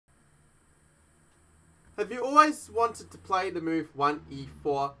Have you always wanted to play the move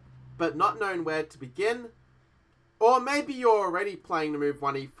 1e4, but not known where to begin? Or maybe you're already playing the move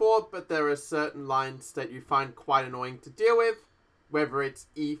 1e4, but there are certain lines that you find quite annoying to deal with, whether it's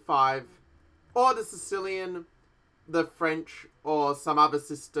e5, or the Sicilian, the French, or some other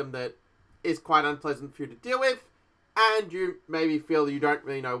system that is quite unpleasant for you to deal with, and you maybe feel you don't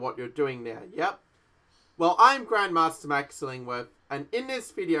really know what you're doing there. Yep. Well, I'm Grandmaster Max Illingworth, and in this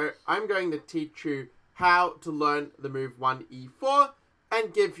video, I'm going to teach you how to learn the move 1e4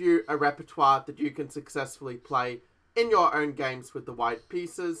 and give you a repertoire that you can successfully play in your own games with the white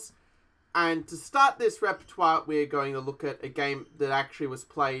pieces. And to start this repertoire, we're going to look at a game that actually was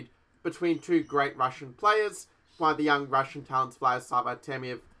played between two great Russian players, one of the young Russian talents, Vladislav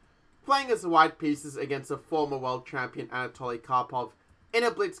Artemiev, playing as the white pieces against a former world champion, Anatoly Karpov, in a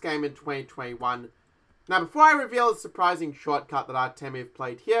blitz game in 2021. Now, before I reveal the surprising shortcut that Artemiev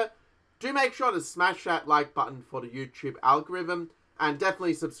played here, do make sure to smash that like button for the YouTube algorithm, and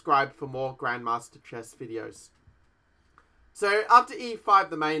definitely subscribe for more Grandmaster chess videos. So, after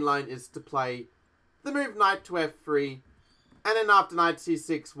e5, the main line is to play the move knight to f3, and then after knight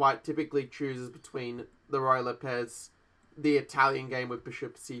c6, white typically chooses between the Roy Lopez, the Italian game with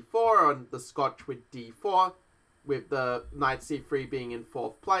bishop c4, and the Scotch with d4, with the knight c3 being in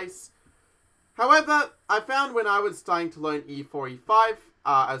 4th place. However, I found when I was starting to learn e4, e5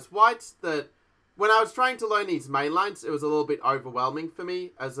 as white, that when I was trying to learn these main lines, it was a little bit overwhelming for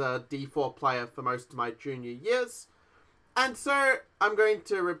me as a d4 player for most of my junior years. And so I'm going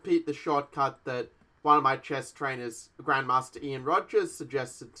to repeat the shortcut that one of my chess trainers, Grandmaster Ian Rogers,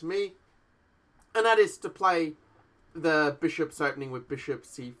 suggested to me. And that is to play the bishop's opening with bishop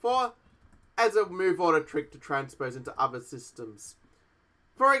c4 as a move order trick to transpose into other systems.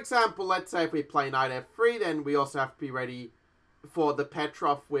 For example, let's say if we play knight f3, then we also have to be ready for the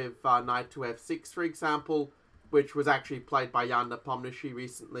Petrov with knight to f6, for example, which was actually played by Jan Nepomniachtchi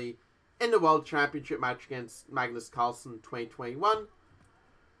recently in the World Championship match against Magnus Carlsen 2021.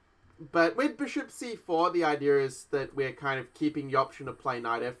 But with bishop c4, the idea is that we're kind of keeping the option to play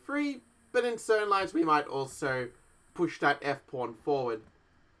knight f3, but in certain lines we might also push that f-pawn forward.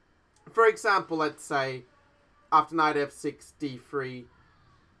 For example, let's say after knight f6, d3,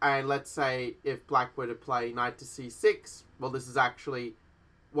 and let's say if black were to play knight to c6, well, this is actually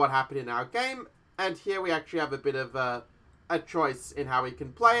what happened in our game. And here we actually have a bit of a choice in how we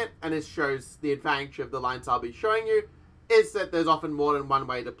can play it. And this shows the advantage of the lines I'll be showing you, is that there's often more than one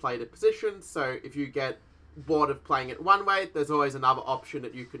way to play the position. So if you get bored of playing it one way, there's always another option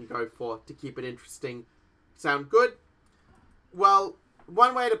that you can go for to keep it interesting. Sound good? Well,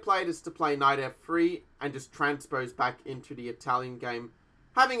 one way to play it is to play knight f3 and just transpose back into the Italian game,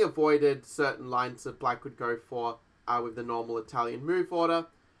 having avoided certain lines that black would go for with the normal Italian move order.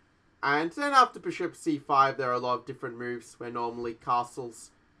 And then after bishop c5, there are a lot of different moves where normally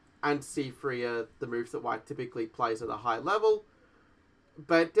castles and c3 are the moves that white typically plays at a high level.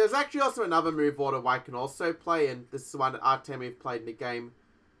 But there's actually also another move order white can also play, and this is the one that Artemiev played in the game,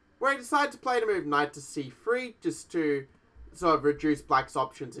 where he decided to play the move knight to c3 just to sort of reduce black's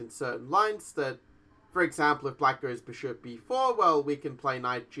options in certain lines. That, for example, if black goes bishop b4, well, we can play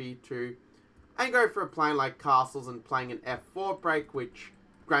knight g2 and go for a plan like castles and playing an f4 break, which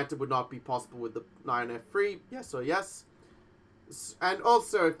granted would not be possible with the knight on f3, yes or yes. And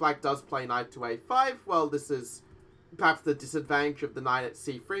also, if black does play knight to a5, well, this is perhaps the disadvantage of the knight at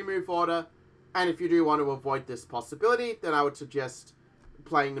c3 move order. And if you do want to avoid this possibility, then I would suggest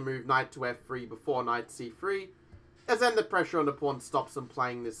playing the move knight to f3 before knight c3, as then the pressure on the pawn stops them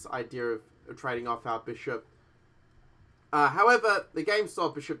playing this idea of trading off our bishop. However, the game saw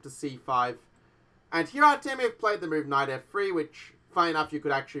bishop to c5, and here Artemiev played the move knight f3, which, funny enough, you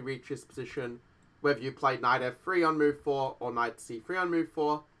could actually reach this position whether you played knight f3 on move 4 or knight c3 on move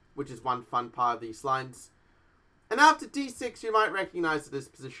 4, which is one fun part of these lines. And after d6, you might recognize that this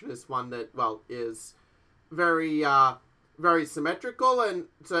position is one that, well, is very symmetrical, and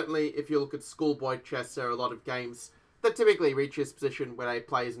certainly if you look at schoolboy chess, there are a lot of games that typically reach this position where they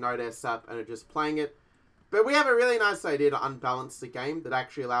play as node s up and are just playing it. But we have a really nice idea to unbalance the game that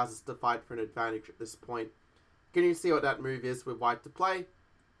actually allows us to fight for an advantage at this point. Can you see what that move is with white to play?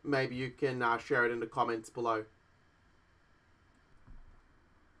 Maybe you can share it in the comments below.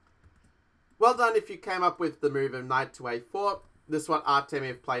 Well done if you came up with the move of knight to a4. This is what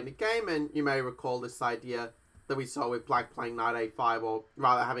Artemiev played in the game, and you may recall this idea that we saw with black playing knight a5, or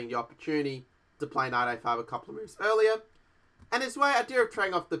rather having the opportunity to play knight a5 a couple of moves earlier. And this way, idea of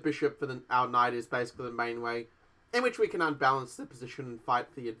trading off the bishop for our knight is basically the main way in which we can unbalance the position and fight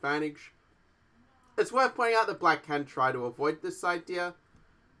for the advantage. It's worth pointing out that black can try to avoid this idea.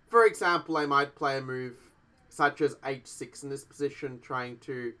 For example, I might play a move such as h6 in this position, trying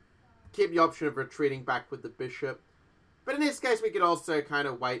to keep the option of retreating back with the bishop. But in this case, we could also kind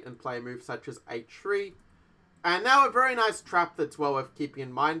of wait and play a move such as h3. And now a very nice trap that's well worth keeping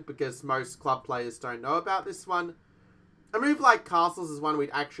in mind, because most club players don't know about this one. A move like castles is one we'd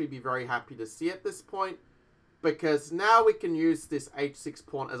actually be very happy to see at this point, because now we can use this h6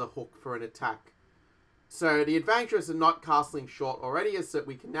 pawn as a hook for an attack. So the advantage of not castling short already is that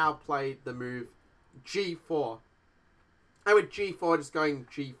we can now play the move g4. And with g4 just going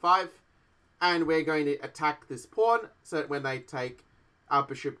g5, and we're going to attack this pawn so that when they take, our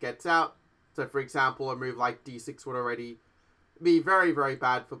bishop gets out. So for example, a move like d6 would already be very, very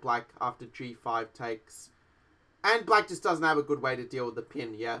bad for black after g5 takes. And black just doesn't have a good way to deal with the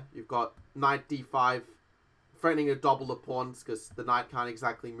pin, yeah? You've got knight d5, threatening to double the pawns because the knight can't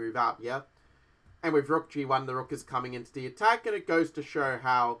exactly move out, yeah? And with rook g1, the rook is coming into the attack, and it goes to show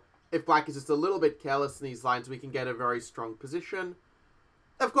how if black is just a little bit careless in these lines, we can get a very strong position.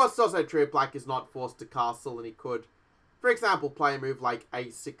 Of course, it's also true if black is not forced to castle, and he could, for example, play a move like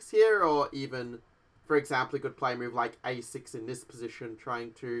a6 here, or even, for example, he could play a move like a6 in this position,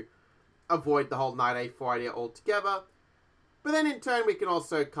 trying to avoid the whole knight a4 idea altogether. But then in turn, we can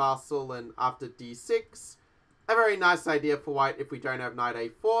also castle, and after d6, a very nice idea for white if we don't have knight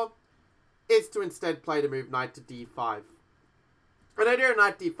a4 is to instead play the move knight to d5. An idea of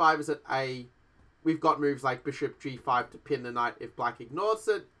knight d5 is that we've got moves like bishop g5 to pin the knight if black ignores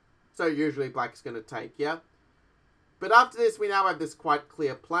it, so usually black's going to take, yeah? But after this, we now have this quite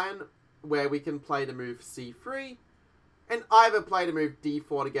clear plan where we can play the move c3, and either play the move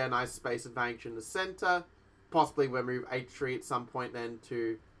d4 to get a nice space advantage in the center, possibly we'll move h3 at some point then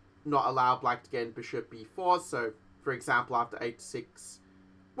to not allow black to get in bishop b4, so for example after h6,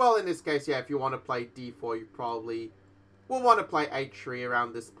 well in this case, yeah, if you want to play d4, you probably will want to play h3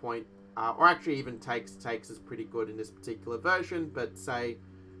 around this point, or actually even takes is pretty good in this particular version, but say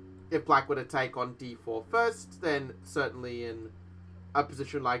if black were to take on d4 first, then certainly in a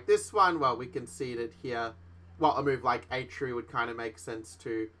position like this one, well, we can see that here, well, a move like h3 would kind of make sense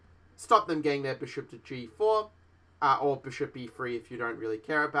to stop them getting their bishop to g4, or bishop e3 if you don't really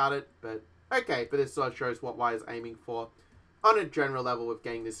care about it, but okay, but this sort of shows what white is aiming for on a general level with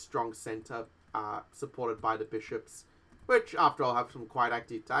getting this strong center supported by the bishops, which after all have some quite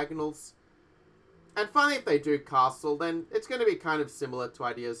active diagonals. And finally, if they do castle, then it's going to be kind of similar to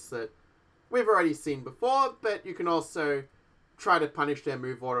ideas that we've already seen before, but you can also try to punish their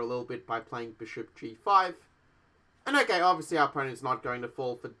move order a little bit by playing bishop g5. And okay, obviously our opponent's not going to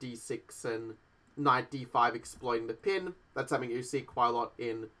fall for d6 and knight d5 exploiting the pin. That's something you see quite a lot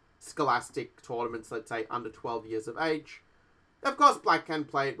in scholastic tournaments, let's say under 12 years of age. Of course, black can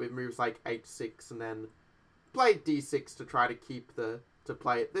play it with moves like h6 and then play d6 to try to keep to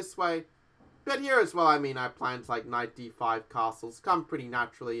play it this way. But here as well, I mean, our plans like knight d5 castles come pretty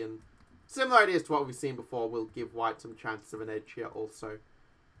naturally, and similar ideas to what we've seen before will give white some chances of an edge here also.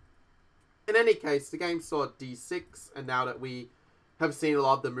 In any case, the game saw d6, and now that we have seen a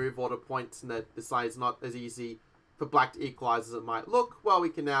lot of the move order points and that this line is not as easy for black to equalize as it might look, well, we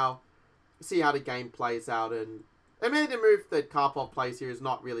can now see how the game plays out. And maybe the move that Karpov plays here is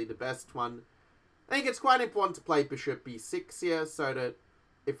not really the best one. I think it's quite important to play bishop b6 here, so that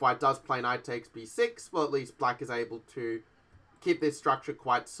if white does play knight takes b6, well, at least black is able to keep this structure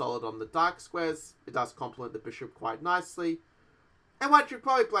quite solid on the dark squares. It does complement the bishop quite nicely. And white should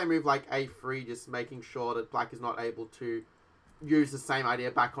probably play a move like a3, just making sure that black is not able to use the same idea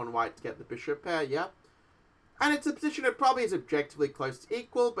back on white to get the bishop pair, yeah? And it's a position that probably is objectively close to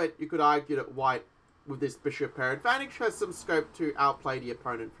equal, but you could argue that white, with this bishop pair advantage, has some scope to outplay the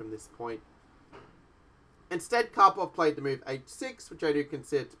opponent from this point. Instead, Karpov played the move h6, which I do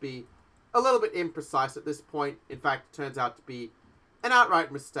consider to be a little bit imprecise at this point. In fact, it turns out to be an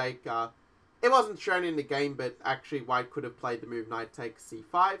outright mistake. It wasn't shown in the game, but actually white could have played the move knight takes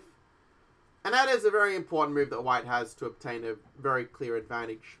c5. And that is a very important move that white has to obtain a very clear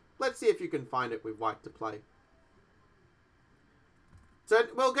advantage. Let's see if you can find it with white to play. So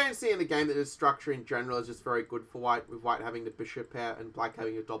we're going to see in the game that this structure in general is just very good for white, with white having the bishop pair and black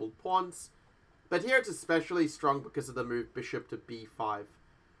having a doubled pawns. But here it's especially strong because of the move bishop to b5.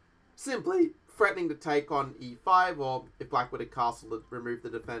 Simply threatening to take on e5, or if black were to castle, remove the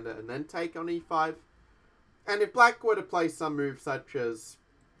defender and then take on e5. And if black were to play some move such as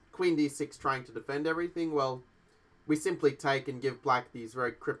queen d6 trying to defend everything, well, we simply take and give black these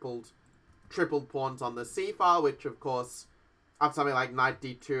very crippled tripled pawns on the c file, which of course, after something like knight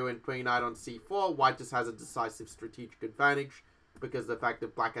d2 and putting knight on c4, white just has a decisive strategic advantage because of the fact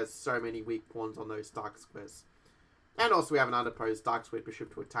that black has so many weak pawns on those dark squares. And also we have an unopposed dark square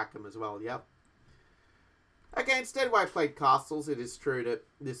bishop to attack him as well, yep. Okay, instead white played castles. It is true that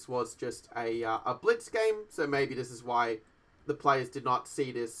this was just a blitz game, so maybe this is why the players did not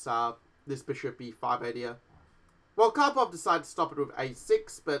see this this bishop e5 idea. Well, Karpov decided to stop it with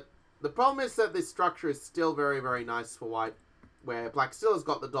a6, but the problem is that this structure is still very, very nice for white, where black still has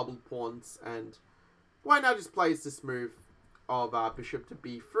got the doubled pawns, and white now just plays this move of bishop to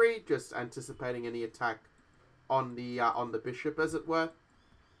b3, just anticipating any attack on the bishop, as it were.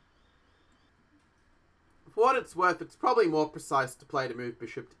 For what it's worth, it's probably more precise to play the move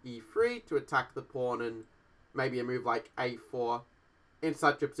bishop to e3 to attack the pawn, and maybe a move like a4 in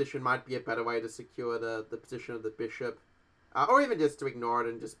such a position might be a better way to secure the position of the bishop. Or even just to ignore it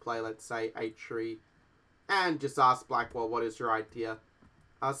and just play, let's say, h3 and just ask black, well, what is your idea?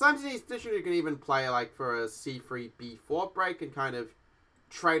 Sometimes in these positions you can even play like for a c3, b4 break and kind of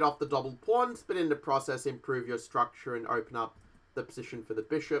trade off the double pawns, but in the process improve your structure and open up the position for the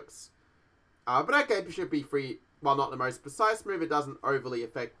bishops. But okay, bishop b3, while not the most precise move, it doesn't overly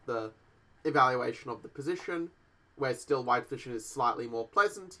affect the evaluation of the position, where still white's position is slightly more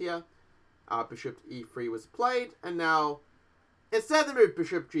pleasant here. Bishop to e3 was played, and now instead of the move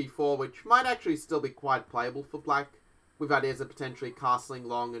bishop g4, which might actually still be quite playable for black, with ideas of potentially castling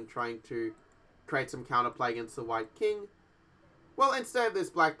long and trying to create some counterplay against the white king. Well, instead of this,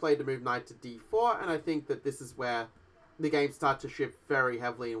 black played the move knight to d4, and I think that this is where the game starts to shift very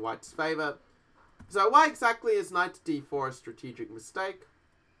heavily in white's favour. So why exactly is knight to d4 a strategic mistake?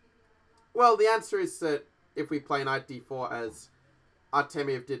 Well, the answer is that if we play knight d4 as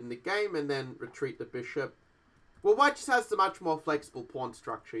Artemiev did in the game and then retreat the bishop, well, white just has the much more flexible pawn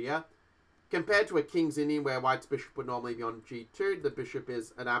structure, yeah? Compared to a king's Indian where white's bishop would normally be on g2, the bishop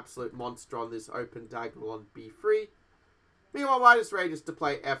is an absolute monster on this open diagonal on b3. Meanwhile, white is ready just to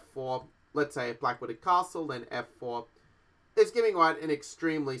play f4. Let's say if black were to castle, then f4 is giving white an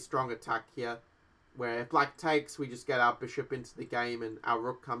extremely strong attack here, where if black takes, we just get our bishop into the game and our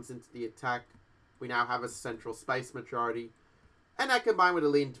rook comes into the attack. We now have a central space majority. And that combined with a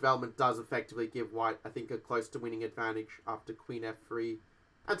lean development does effectively give white, I think, a close to winning advantage after queen f3.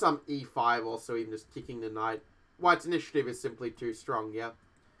 And some e5 also, even just kicking the knight. White's initiative is simply too strong, yeah?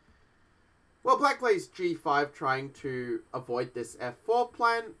 Well, black plays g5 trying to avoid this f4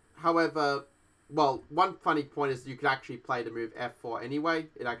 plan. However, well, one funny point is you could actually play the move f4 anyway.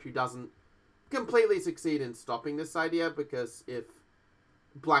 It actually doesn't completely succeed in stopping this idea, because if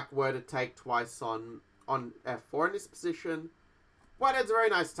black were to take twice on f4 in this position, white has a very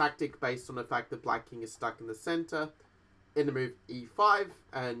nice tactic based on the fact that black king is stuck in the center in the move e5,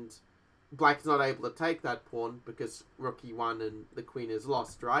 and black is not able to take that pawn because rook e1 and the queen is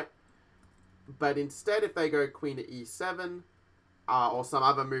lost, right? But instead, if they go queen to e7, or some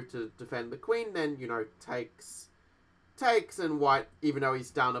other move to defend the queen, then, you know, takes, and white, even though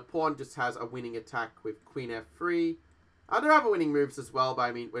he's down a pawn, just has a winning attack with queen f3. There are other winning moves as well, but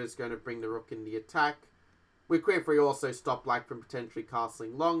I mean, we're just going to bring the rook in the attack. With queen f3 also stop black from potentially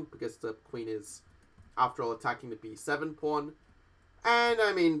castling long, because the queen is, after all, attacking the b7 pawn. And,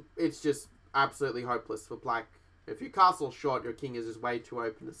 I mean, it's just absolutely hopeless for black. If you castle short, your king is just way too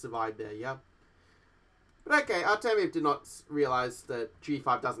open to survive there, yeah? But okay, Artemiev did not realise that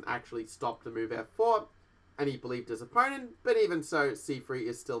g5 doesn't actually stop the move f4, and he believed his opponent, but even so, c3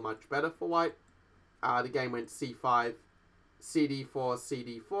 is still much better for white. The game went c5, cd4,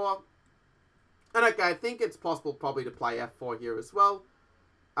 cd4. And okay, I think it's possible probably to play f4 here as well.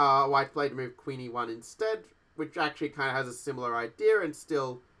 White played to move queen e1 instead, which actually kind of has a similar idea and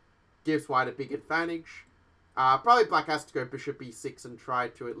still gives white a big advantage. Probably black has to go bishop e6 and try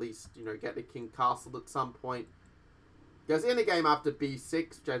to at least, you know, get the king castled at some point. Because in the game after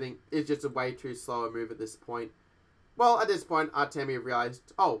b6, which I think is just a way too slow a move at this point. Well, at this point, Artemiev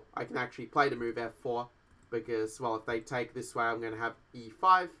realized, oh, I can actually play the move f4. Because, well, if they take this way, I'm going to have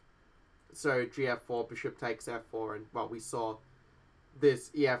e5. So gf4, bishop takes f4, and, well, we saw this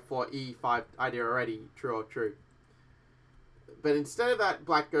ef4, e5 idea already, true or true. But instead of that,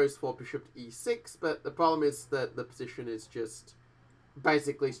 black goes for bishop to e6, but the problem is that the position is just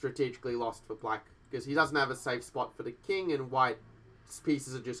basically strategically lost for black, because he doesn't have a safe spot for the king, and white's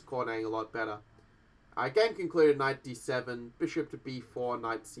pieces are just coordinating a lot better. Game concluded, knight d7, bishop to b4,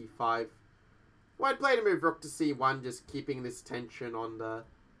 knight c5. White played a move rook to c1, just keeping this tension on the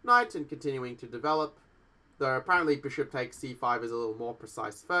knight and continuing to develop. Though apparently bishop takes c5 is a little more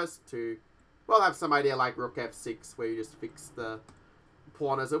precise first to, well, have some idea like rook f6 where you just fix the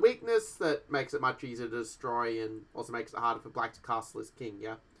pawn as a weakness that makes it much easier to destroy and also makes it harder for black to castle his king,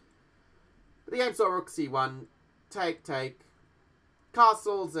 yeah? But the game saw rook c1, take,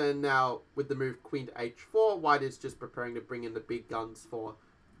 castles, and now with the move queen to h4, white is just preparing to bring in the big guns for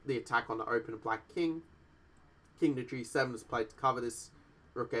the attack on the open black king. king to g7 is played to cover this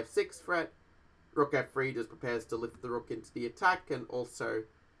rook f6 threat. Rook f3 just prepares to lift the rook into the attack, and also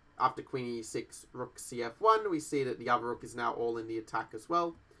after queen e6, rook cf1, we see that the other rook is now all in the attack as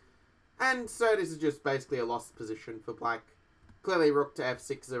well. And so this is just basically a lost position for black. Clearly rook to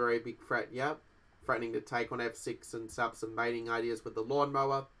f6 is a very big threat, yeah. Threatening to take on f6 and set up some mating ideas with the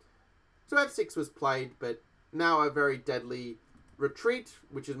lawnmower. So f6 was played, but now a very deadly retreat,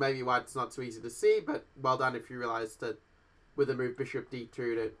 which is maybe why it's not so easy to see, but well done if you realise that with the move bishop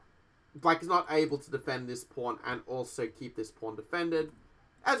d2 that black is not able to defend this pawn and also keep this pawn defended.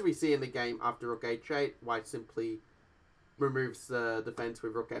 As we see in the game after rook h8, white simply removes the defense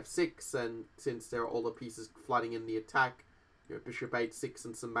with rook f6, and since there are all the pieces flooding in the attack, you know, bishop h6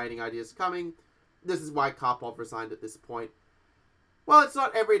 and some mating ideas coming, this is why Karpov resigned at this point. Well, it's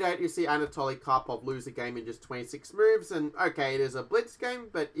not every day that you see Anatoly Karpov lose a game in just 26 moves, and okay, it is a blitz game,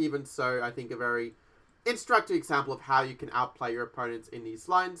 but even so, I think a very instructive example of how you can outplay your opponents in these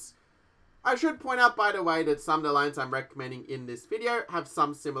lines. I should point out, by the way, that some of the lines I'm recommending in this video have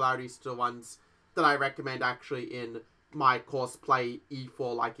some similarities to the ones that I recommend actually in my course Play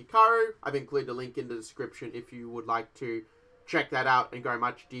E4 like Hikaru. I've included a link in the description if you would like to check that out and go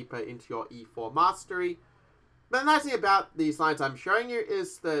much deeper into your E4 mastery. But the nice thing about these lines I'm showing you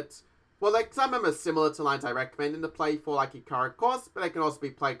is that, well, like some of them are similar to lines I recommend in the Play E4 like Hikaru course, but they can also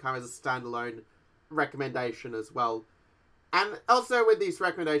be played kind of as a standalone recommendation as well. And also with these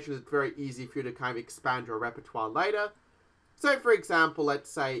recommendations, it's very easy for you to kind of expand your repertoire later. So for example, let's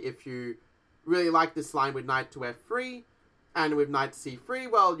say if you really like this line with knight to f3 and with knight to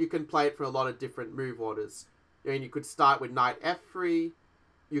c3, well, you can play it for a lot of different move orders. And you could start with knight f3,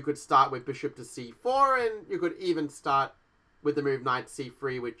 you could start with bishop to c4, and you could even start with the move knight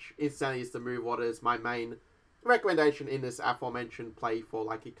c3, which incidentally is the move order is my main recommendation in this aforementioned Play E4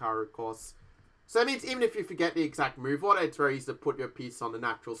 like Hikaru course. So it means even if you forget the exact move order, it's very easy to put your piece on the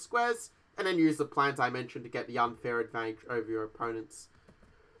natural squares, and then use the plans I mentioned to get the unfair advantage over your opponents.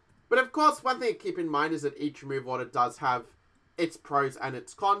 But of course, one thing to keep in mind is that each move order does have its pros and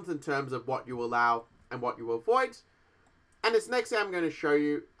its cons in terms of what you allow and what you avoid. And this next thing I'm going to show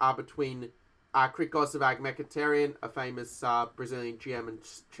you are between Krikos of Agmekatarian, a famous Brazilian GM and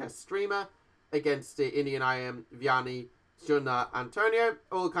chess streamer, against the Indian IM Vianney Juna Antonio.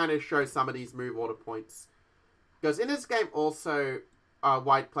 Will kind of show some of these move order points. Because in this game also,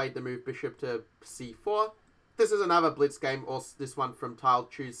 white played the move bishop to c4. This is another blitz game, also this one from Tile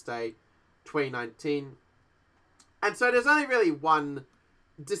Tuesday 2019. And so there's only really one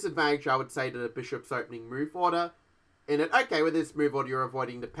disadvantage, I would say, to the bishop's opening move order. In it, okay, with this move order, you're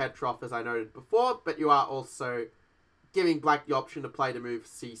avoiding the Petrov, as I noted before, but you are also giving black the option to play the move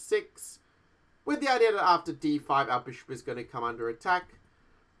c6, with the idea that after d5, our bishop is going to come under attack.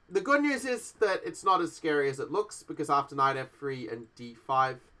 The good news is that it's not as scary as it looks, because after knight f3 and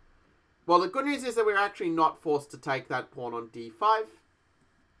d5, well, the good news is that we're actually not forced to take that pawn on d5.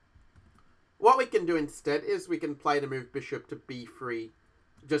 What we can do instead is we can play the move bishop to b3,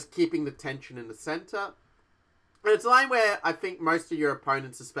 just keeping the tension in the center. And it's a line where I think most of your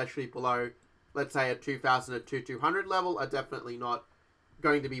opponents, especially below, let's say a 2000 or 2200 level, are definitely not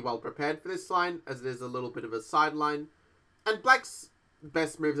going to be well prepared for this line, as it is a little bit of a sideline. And black's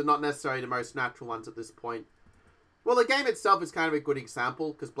best moves are not necessarily the most natural ones at this point. Well, the game itself is kind of a good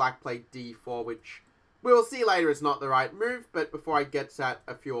example, because black played d4, which we will see later is not the right move, but before I get to that,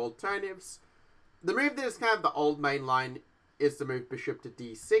 a few alternatives. The move that is kind of the old main line is the move bishop to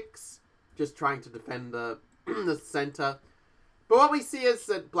d6, just trying to defend the center. But what we see is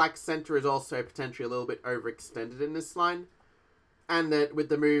that black's center is also potentially a little bit overextended in this line, and that with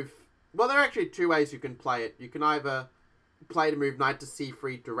the move, well, there are actually two ways you can play it. You can either play the move knight to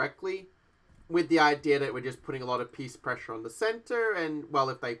c3 directly, with the idea that we're just putting a lot of piece pressure on the center, and, well,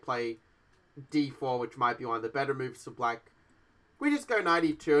 if they play d4, which might be one of the better moves for black, we just go knight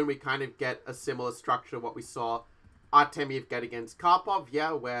e2 and we kind of get a similar structure to what we saw Artemiev get against Karpov,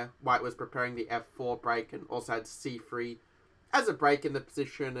 yeah, where white was preparing the f4 break and also had c3 as a break in the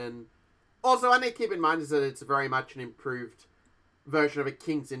position. And also, I need to keep in mind is that it's very much an improved version of a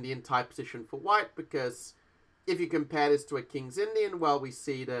King's Indian type position for white, because if you compare this to a King's Indian, well, we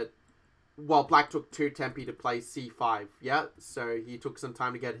see that, well, black took 2 tempi to play c5, yeah, so he took some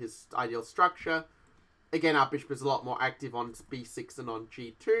time to get his ideal structure. Again, our bishop is a lot more active on b6 than on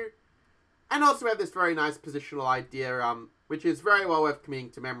g2. And also we have this very nice positional idea, which is very well worth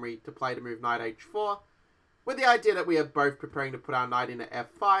committing to memory, to play the move knight h4, with the idea that we are both preparing to put our knight into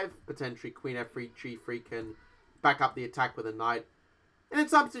f5, potentially queen f3, g3 can back up the attack with a knight. And in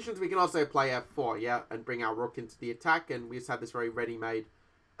some positions we can also play f4, yeah, and bring our rook into the attack, and we just have this very ready-made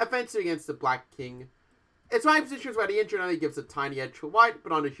offensive against the black king. It's one of the positions where the engine only gives a tiny edge for white,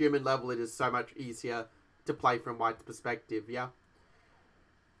 but on a human level it is so much easier to play from white's perspective, yeah?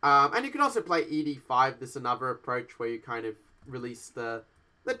 And you can also play ED5. This is another approach where you kind of release the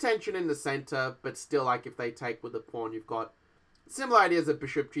tension in the center, but still, like, if they take with the pawn, you've got similar ideas of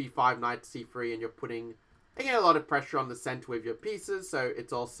bishop g5, knight c3, and you're putting, again, a lot of pressure on the center with your pieces, so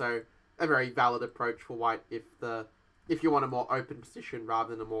it's also a very valid approach for white if you want a more open position rather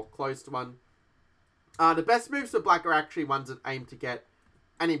than a more closed one. The best moves for black are actually ones that aim to get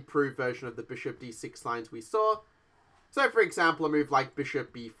an improved version of the bishop d6 lines we saw. So, for example, a move like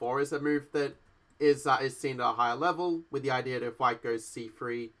bishop b4 is a move that is seen at a higher level, with the idea that if white goes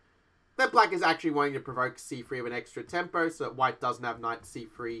c3, that black is actually wanting to provoke c3 with an extra tempo, so that white doesn't have knight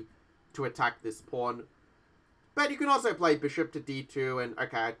c3 to attack this pawn. But you can also play bishop to d2, and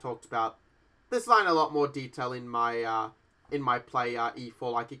okay, I talked about this line in a lot more detail in my play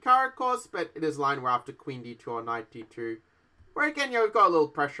e4 like Ikara course, but it is a line where after queen d2 or knight d2, where again, we've got a little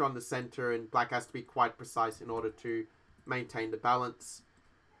pressure on the center, and black has to be quite precise in order to maintain the balance.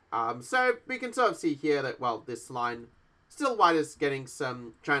 So we can sort of see here that, well, this line, still white is getting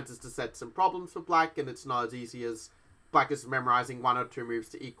some chances to set some problems for black, and it's not as easy as black is memorizing one or two moves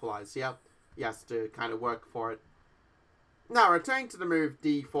to equalize, yeah? He has to kind of work for it. Now, returning to the move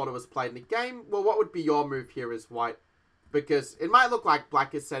d4 that was played in the game, well, what would be your move here as white? Because it might look like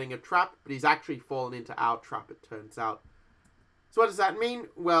black is setting a trap, but he's actually fallen into our trap, it turns out. So what does that mean?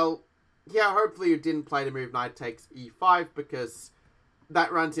 Well, yeah, hopefully you didn't play the move knight takes e5, because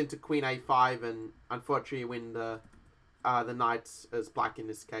that runs into queen a5, and unfortunately you win the knights as black in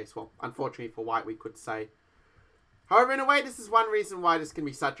this case. Well, unfortunately for white, we could say. However, in a way, this is one reason why this can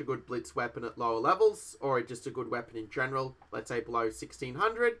be such a good blitz weapon at lower levels, or just a good weapon in general, let's say below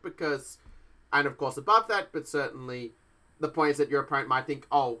 1600, because, and of course above that, but certainly the point is that your opponent might think,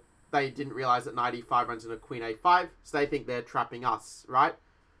 oh, they didn't realize that knight e5 runs into queen a5, so they think they're trapping us, right?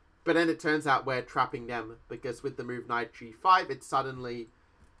 But then it turns out we're trapping them, because with the move knight g5, it suddenly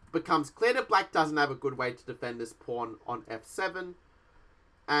becomes clear that black doesn't have a good way to defend this pawn on f7.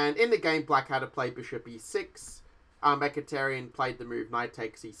 And in the game, black had to play bishop e6. Mkhitaryan played the move knight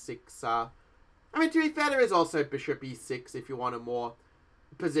takes e6. I mean, to be fair, there is also bishop e6 if you want a more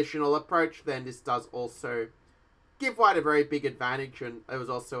positional approach. Then this does also give white a very big advantage. And it was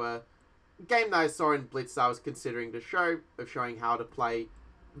also a game that I saw in Blitz that I was considering to show, of showing how to play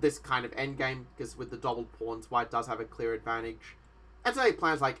this kind of endgame, because with the double pawns, white does have a clear advantage. And so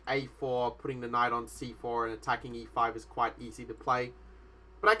plans like a4, putting the knight on c4 and attacking e5 is quite easy to play.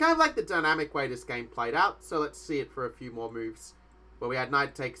 But I kind of like the dynamic way this game played out, so let's see it for a few more moves. Where we had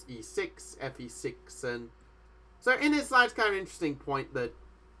knight takes e6, fe6, and so in this line, it's kind of an interesting point that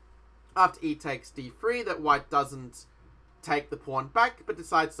after e takes d3, that white doesn't take the pawn back, but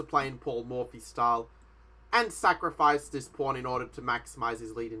decides to play in Paul Morphy style and sacrifice this pawn in order to maximize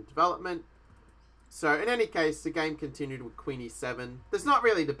his lead in development. So in any case, the game continued with queen e7. That's not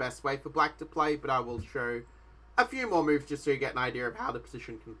really the best way for black to play, but I will show a few more moves just so you get an idea of how the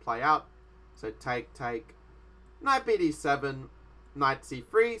position can play out. So take, knight b d7, knight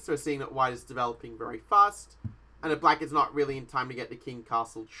c3. So we're seeing that white is developing very fast, and that black is not really in time to get the king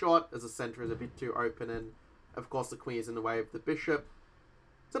castled short, as the center is a bit too open, and of course the queen is in the way of the bishop.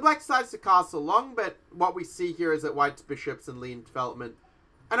 So black decides to castle long, but what we see here is that white's bishop's in lead development,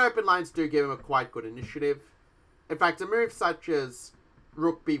 and open lines do give him a quite good initiative. In fact, a move such as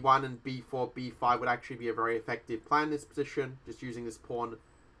rook b1 and b4, b5 would actually be a very effective plan in this position, just using this pawn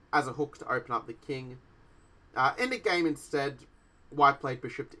as a hook to open up the king. In the game instead, white played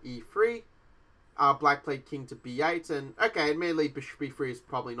bishop to e3, black played king to b8, and okay, admittedly bishop b3 is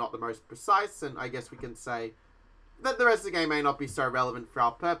probably not the most precise, and I guess we can say that the rest of the game may not be so relevant for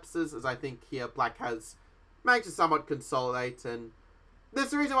our purposes, as I think here black has managed to somewhat consolidate, and there's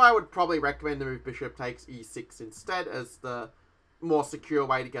the reason why I would probably recommend the move bishop takes e6 instead, as the more secure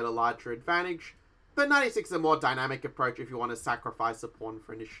way to get a larger advantage. But knight e6 is a more dynamic approach if you want to sacrifice a pawn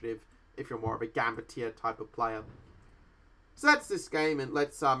for initiative, if you're more of a gambitier type of player. So that's this game, and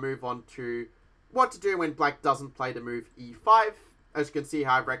let's move on to what to do when black doesn't play the move e5. As you can see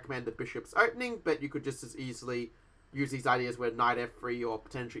how I recommend the bishop's opening, but you could just as easily use these ideas with knight f3 or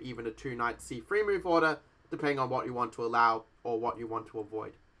potentially even a 2 knight c3 move order, depending on what you want to allow or what you want to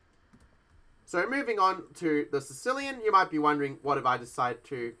avoid. So moving on to the Sicilian, you might be wondering, what if I decide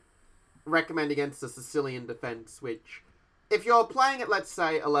to recommend against the Sicilian defense, which if you're playing at, let's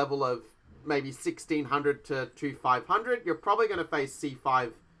say, a level of maybe 1600 to 2500, you're probably going to face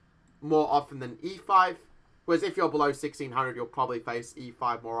c5 more often than e5, whereas if you're below 1600, you'll probably face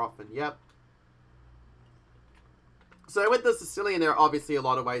e5 more often, yep. So with the Sicilian, there are obviously a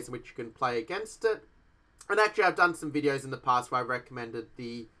lot of ways in which you can play against it. And actually, I've done some videos in the past where I've recommended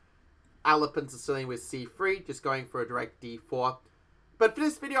the Alpen Sicilian with c3, just going for a direct d4. But for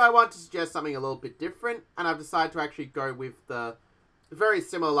this video, I want to suggest something a little bit different, and I've decided to actually go with the very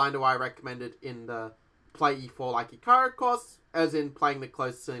similar line to what I recommended in the play e4 like Hikaru course, as in playing the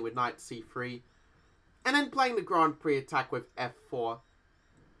close Sicilian with knight c3, and then playing the Grand Prix attack with f4.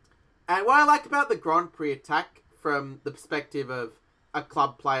 And what I like about the Grand Prix attack, from the perspective of a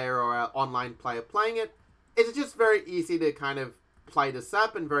club player or an online player playing it, is it's just very easy to kind of play the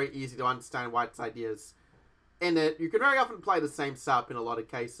setup and very easy to understand White's ideas. In that you can very often play the same setup in a lot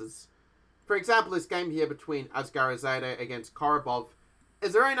of cases. For example, this game here between Asgarizadeh against Korobov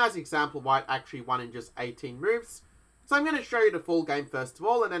is a very nice example of White actually won in just 18 moves. So I'm going to show you the full game first of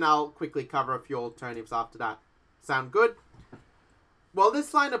all, and then I'll quickly cover a few alternatives after that. Sound good? Well,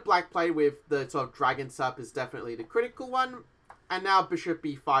 this line of Black played with the sort of dragon setup is definitely the critical one, and now Bishop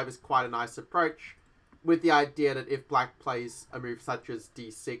b5 is quite a nice approach, with the idea that if Black plays a move such as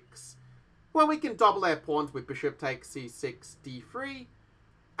d6, well, we can double their pawns with Bishop takes c6, d3,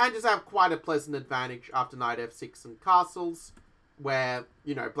 and just have quite a pleasant advantage after knight f6 and castles, where,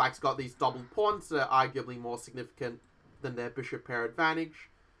 you know, Black's got these doubled pawns that are arguably more significant than their bishop pair advantage.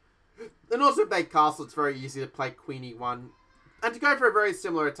 And also if they castle, it's very easy to play queen e1. And to go for a very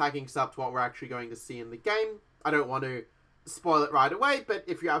similar attacking setup to what we're actually going to see in the game, I don't want to spoil it right away, but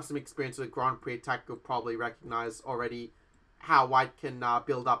if you have some experience with Grand Prix attack, you'll probably recognize already how White can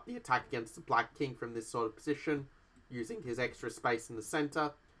build up the attack against the Black King from this sort of position, using his extra space in the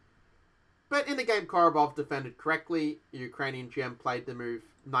center. But in the game, Korobov defended correctly. Ukrainian GM played the move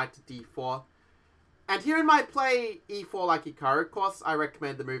knight to d4. And here in my play e4 like Hikaru course, I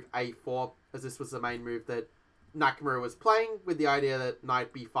recommend the move a4, as this was the main move that Nakamura was playing, with the idea that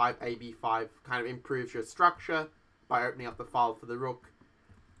knight b5, ab5 kind of improves your structure by opening up the file for the rook.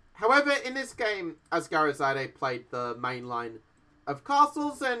 However, in this game, Asgarizadeh played the main line of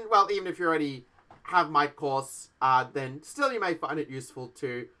castles, and, well, even if you already have my course, then still you may find it useful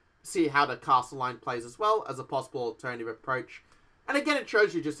to see how the castle line plays as well, as a possible alternative approach. And again, it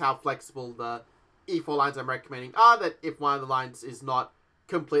shows you just how flexible the e4 lines I'm recommending are, that if one of the lines is not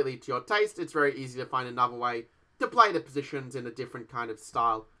completely to your taste, it's very easy to find another way to play the positions in a different kind of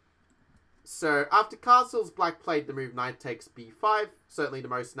style. So, after castles, Black played the move knight takes b5, certainly the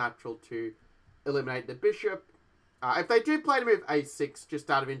most natural to eliminate the bishop. If they do play the move a6, just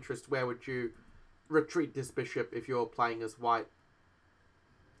out of interest, where would you retreat this bishop if you're playing as White?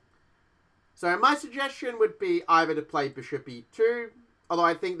 So, my suggestion would be either to play bishop e2, although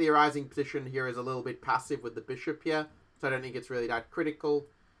I think the arising position here is a little bit passive with the bishop here, so I don't think it's really that critical.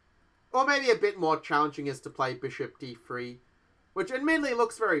 Or maybe a bit more challenging is to play bishop d3, which admittedly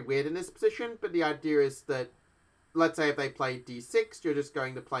looks very weird in this position, but the idea is that, let's say if they play d6, you're just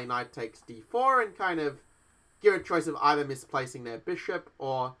going to play knight takes d4 and kind of give a choice of either misplacing their bishop,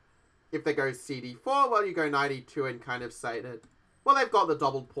 or if they go cd4, well, you go knight e2 and kind of say that, well, they've got the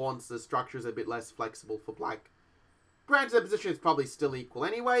doubled pawns, so the structure is a bit less flexible for Black. Granted, the position is probably still equal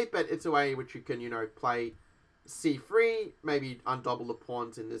anyway, but it's a way in which you can, you know, play c3, maybe undouble the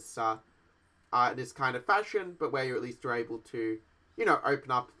pawns in this this kind of fashion, but where you at least are able to, you know,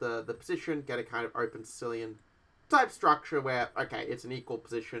 open up the position, get a kind of open Sicilian type structure where, okay, it's an equal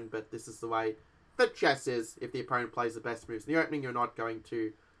position, but this is the way that chess is. If the opponent plays the best moves in the opening, you're not going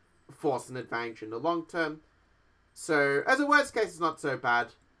to force an advantage in the long term. So, as a worst case, it's not so bad.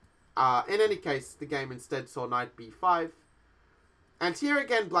 In any case, the game instead saw knight b5. And here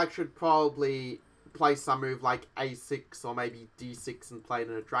again, Black should probably play some move like a6 or maybe d6 and play it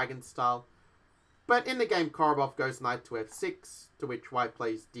in a dragon style. But in the game, Korobov goes knight to f6, to which White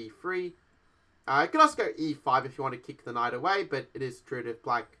plays d3. You can also go e5 if you want to kick the knight away, but it is true that if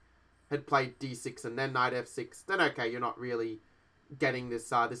Black had played d6 and then knight f6, then okay, you're not really getting this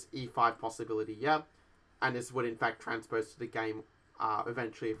this e5 possibility, yeah? And this would in fact transpose to the game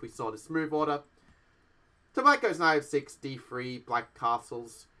eventually if we saw this move order. So Black goes knight f6, d3, Black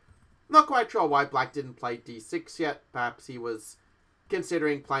castles. Not quite sure why Black didn't play d6 yet. Perhaps he was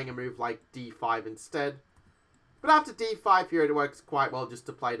considering playing a move like d5 instead. But after d5 here, it works quite well just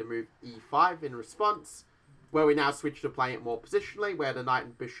to play the move e5 in response, where we now switch to playing it more positionally, where the knight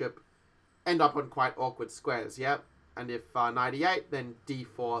and bishop end up on quite awkward squares, yeah? And if knight e8, then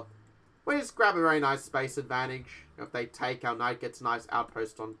d4, we just grab a very nice space advantage. If they take, our knight gets a nice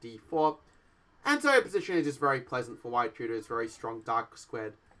outpost on d4. And so the position is just very pleasant for White due to his very strong dark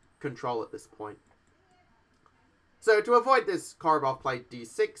squared control at this point. So to avoid this, Korobov played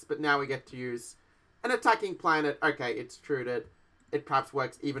d6, but now we get to use an attacking plan that, okay, it's true that it perhaps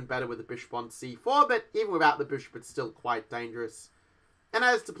works even better with the bishop on c4, but even without the bishop, it's still quite dangerous. And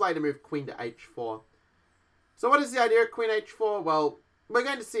as to play the move queen to h4. So what is the idea of queen h4? Well, we're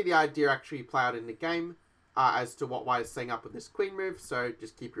going to see the idea actually play out in the game as to what white is setting up with this queen move, so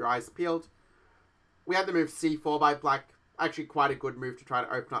just keep your eyes peeled. We had the move c4 by black, actually quite a good move to try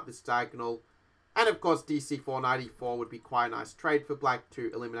to open up this diagonal. And of course dc4, knight e4 would be quite a nice trade for black to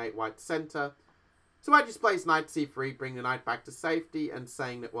eliminate white's center. So white just plays knight c3, bring the knight back to safety, and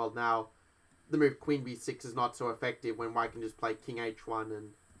saying that, well, now the move queen b6 is not so effective when white can just play king h1 and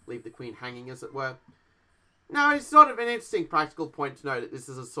leave the queen hanging, as it were. Now, it's sort of an interesting practical point to note that this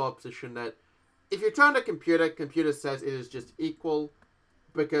is a sort of position that if you turn to computer says it is just equal,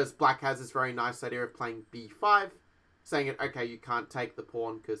 because black has this very nice idea of playing b5, saying that, okay, you can't take the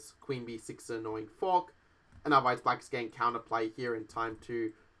pawn because queen b6 is an annoying fork, and otherwise black is getting counterplay here in time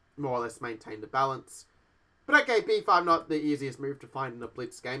to more or less maintain the balance. But okay, b5 not the easiest move to find in a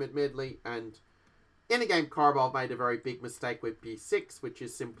blitz game, admittedly, and in the game Korobov made a very big mistake with b6, which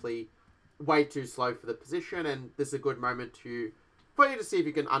is simply way too slow for the position, and this is a good moment for you to see if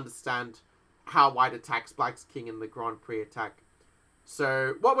you can understand how white attacks black's king in the Grand Prix attack.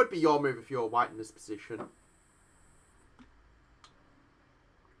 So, what would be your move if you were white in this position?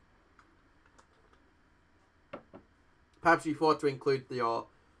 Perhaps you thought to include your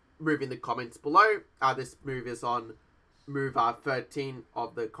move in the comments below. This move is on move 13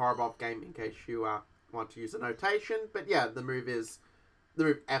 of the Korobov game, in case you want to use a notation. But yeah, the move is the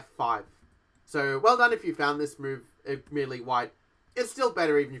move f5. So, well done if you found this move, admittedly white. It's still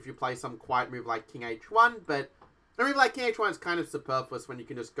better even if you play some quiet move like king h1, but a move like king h1 is kind of superfluous when you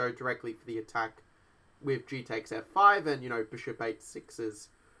can just go directly for the attack with g takes f5, and, you know, bishop h6 is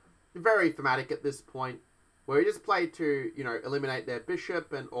very thematic at this point, where you just play to, you know, eliminate their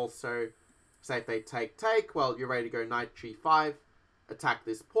bishop, and also, say if they take, well, you're ready to go knight g5, attack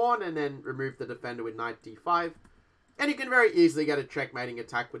this pawn, and then remove the defender with knight d5. And you can very easily get a checkmating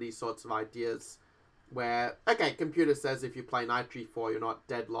attack with these sorts of ideas, where, okay, computer says if you play knight g4, you're not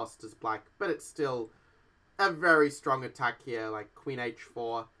dead lost as black, but it's still a very strong attack here, like queen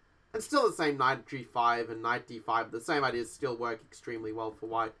h4, and still the same knight g5 and knight d5. The same ideas still work extremely well for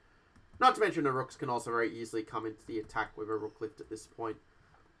white. Not to mention the rooks can also very easily come into the attack with a rook lift at this point.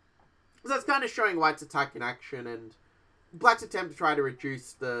 So it's kind of showing white's attack in action, and black's attempt to try to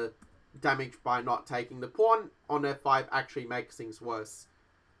reduce the damage by not taking the pawn on f5 actually makes things worse.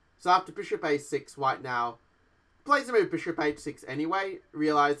 So after bishop a6, white now plays the move bishop h6 anyway,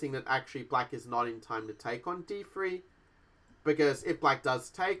 realizing that actually black is not in time to take on d3, because if black does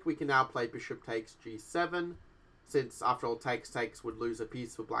take, we can now play bishop takes g7, since after all takes would lose a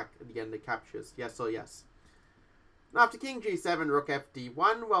piece for black at the end of captures, yes or yes. Now after king g7, rook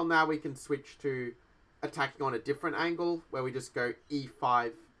fd1, well, now we can switch to attacking on a different angle, where we just go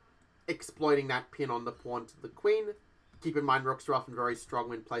e5, exploiting that pin on the pawn to the queen. Keep in mind, rooks are often very strong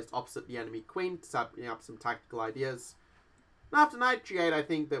when placed opposite the enemy queen, setting up some tactical ideas. And after knight g8, I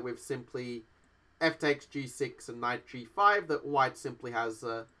think that with simply f takes g6 and knight g5, that white simply has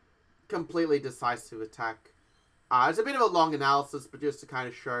a completely decisive attack. It's a bit of a long analysis, but just to kind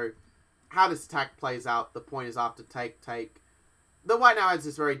of show how this attack plays out, the point is after take. The white now has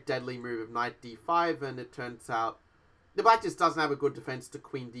this very deadly move of knight d5, and it turns out the black just doesn't have a good defense to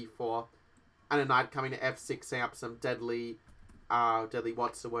queen d4, and a knight coming to f6, setting up some deadly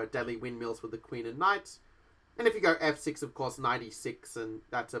windmills with the queen and knight. And if you go f6, of course, knight e6, and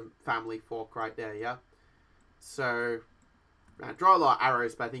that's a family fork right there, yeah? So, I draw a lot of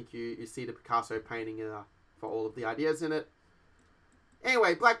arrows, but I think you see the Picasso painting for all of the ideas in it.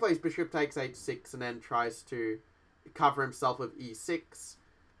 Anyway, black plays bishop takes h6, and then tries to cover himself with e6.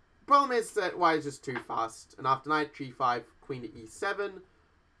 The problem is that white is just too fast, and after knight g5, queen to e7,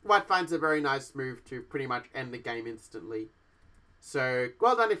 white finds a very nice move to pretty much end the game instantly. So,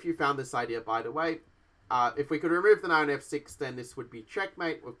 well done if you found this idea, by the way. If we could remove the knight on f6, then this would be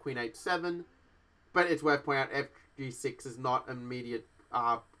checkmate with queen h7. But it's worth pointing out fg6 is not an immediate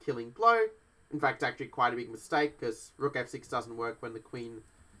killing blow. In fact, actually quite a big mistake, because rook f6 doesn't work when the queen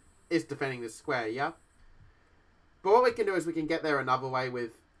is defending the square, yeah? But what we can do is we can get there another way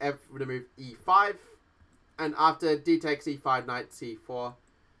with the move e5. And after d takes e5, knight c4,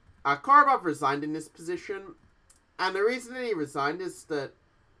 Korobov resigned in this position, and the reason that he resigned is that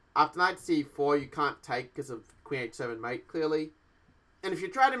after knight c4 you can't take because of queen h7 mate, clearly. And if you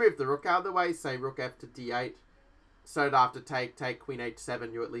try to move the rook out of the way, say rook f to d8, so that after take queen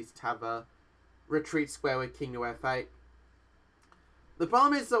h7, you at least have a retreat square with king to f8. The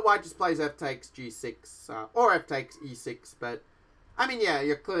problem is that white just plays f takes g6, or f takes e6, but, I mean, yeah,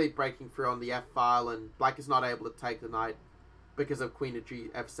 you're clearly breaking through on the f file, and black is not able to take the knight because of queen to g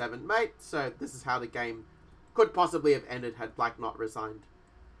f7 mate, so this is how the game could possibly have ended had black not resigned.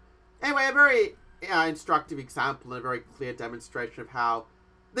 Anyway, a very instructive example and a very clear demonstration of how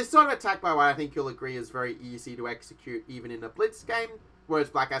this sort of attack by white, I think you'll agree, is very easy to execute even in a blitz game, whereas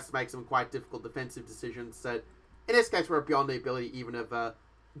black has to make some quite difficult defensive decisions that, in this case, were beyond the ability even of a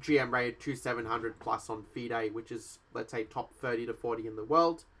GM rated 2700 plus on FIDE, which is, let's say, top 30 to 40 in the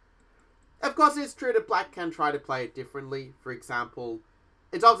world. Of course, it's true that black can try to play it differently. For example,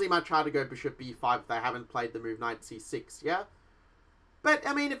 it's obviously much harder to go bishop b5 if they haven't played the move knight c6, yeah? But,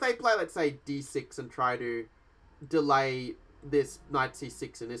 I mean, if they play, let's say, d6 and try to delay this knight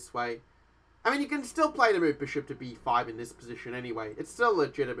c6 in this way, I mean, you can still play the move bishop to b5 in this position anyway. It's still a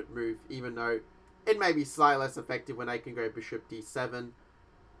legitimate move, even though it may be slightly less effective when they can go bishop d7.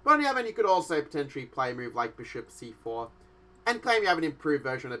 But on the other hand, you could also potentially play a move like bishop c4, and claim you have an improved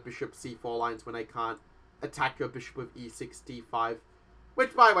version of bishop c4 lines when they can't attack your bishop with e6, d5.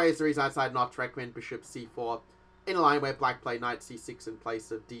 Which, by the way, is the reason I decided not to recommend bishop c4 in a line where black played knight c6 in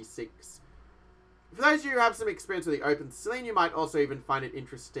place of d6. For those of you who have some experience with the open Sicilian, you might also even find it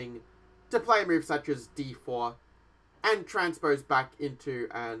interesting to play a move such as d4 and transpose back into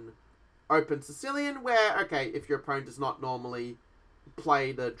an open Sicilian where, okay, if your opponent does not normally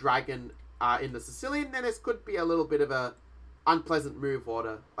play the dragon in the Sicilian, then this could be a little bit of a unpleasant move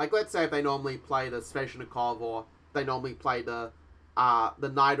order. Like, let's say if they normally play the Sveshnikov, or they normally play the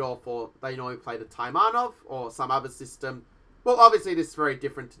Naidov, or they normally play the Taimanov, or some other system. Well, obviously this is very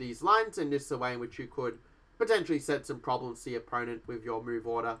different to these lines, and this is a way in which you could potentially set some problems to the opponent with your move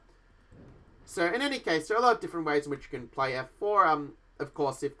order. So, in any case, there are a lot of different ways in which you can play f4. Of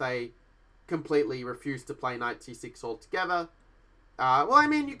course, if they completely refuse to play knight c6 altogether, well, I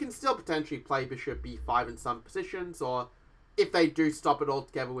mean, you can still potentially play bishop b5 in some positions, or if they do stop it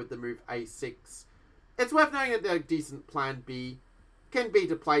altogether with the move a6. It's worth knowing that their decent plan B can be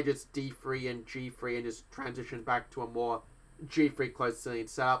to play just d3 and g3 and just transition back to a more g3 close Sicilian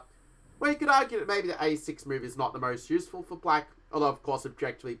setup, where you could argue that maybe the a6 move is not the most useful for black, although of course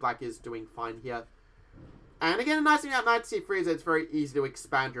objectively black is doing fine here. And again, the nice thing about knight c3 is that it's very easy to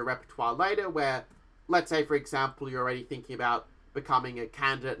expand your repertoire later, where, let's say for example, you're already thinking about becoming a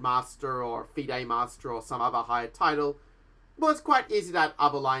candidate master or FIDE master or some other higher title. Well, it's quite easy to add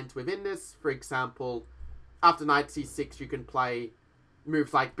other lines within this. For example, after knight c6 you can play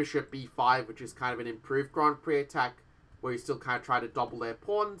moves like bishop b5, which is kind of an improved Grand Prix attack, where you still kind of try to double their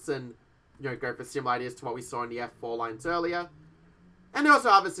pawns and, you know, go for similar ideas to what we saw in the f4 lines earlier. And there are also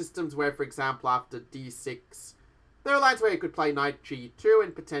other systems where, for example, after d6, there are lines where you could play knight g2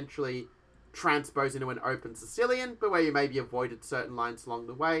 and potentially transpose into an open Sicilian, but where you maybe avoided certain lines along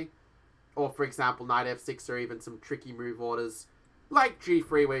the way. Or, for example, knight f6, or even some tricky move orders like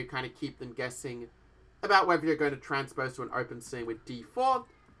g3, where you kind of keep them guessing about whether you're going to transpose to an open Sicilian with d4,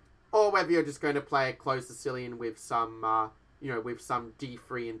 or whether you're just going to play a closed Sicilian with some, with some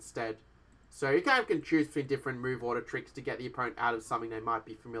d3 instead. So you kind of can choose between different move order tricks to get the opponent out of something they might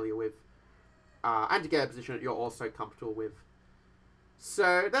be familiar with, and to get a position that you're also comfortable with.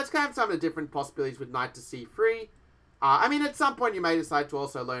 So that's kind of some of the different possibilities with knight to c3. I mean, at some point you may decide to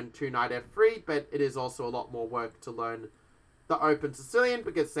also learn 2 knight f3, but it is also a lot more work to learn the open Sicilian,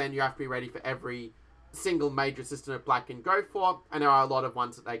 because then you have to be ready for every single major system that black can go for, and there are a lot of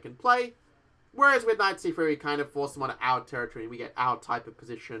ones that they can play. Whereas with knight c3, we kind of force them on our territory, and we get our type of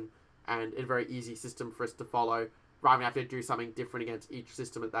position, and a very easy system for us to follow, rather than have to do something different against each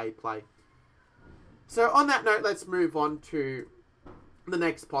system that they play. So on that note, let's move on to the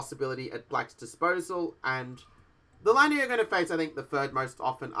next possibility at black's disposal, and the line you're going to face, I think, the third most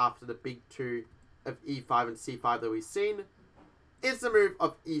often after the big two of e5 and c5 that we've seen, is the move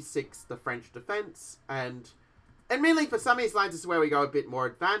of e6, the French defense. And mainly for some of these lines, this is where we go a bit more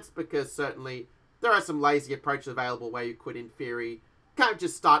advanced, because certainly there are some lazy approaches available where you could, in theory, kind of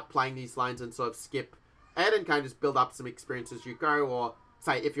just start playing these lines and sort of skip ahead and kind of just build up some experience as you go. Or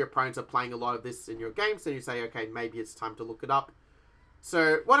say if your opponents are playing a lot of this in your games, then you say, okay, maybe it's time to look it up.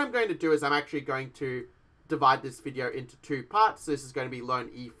 So what I'm going to do is I'm actually going to divide this video into 2 parts. So this is going to be Learn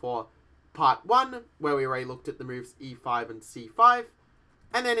e4 Part 1, where we already looked at the moves e5 and c5.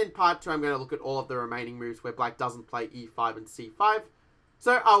 And then in Part 2, I'm going to look at all of the remaining moves where black doesn't play e5 and c5.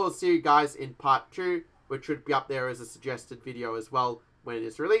 So I will see you guys in Part 2, which should be up there as a suggested video as well when it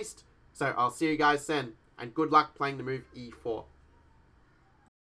is released. So I'll see you guys then, and good luck playing the move e4.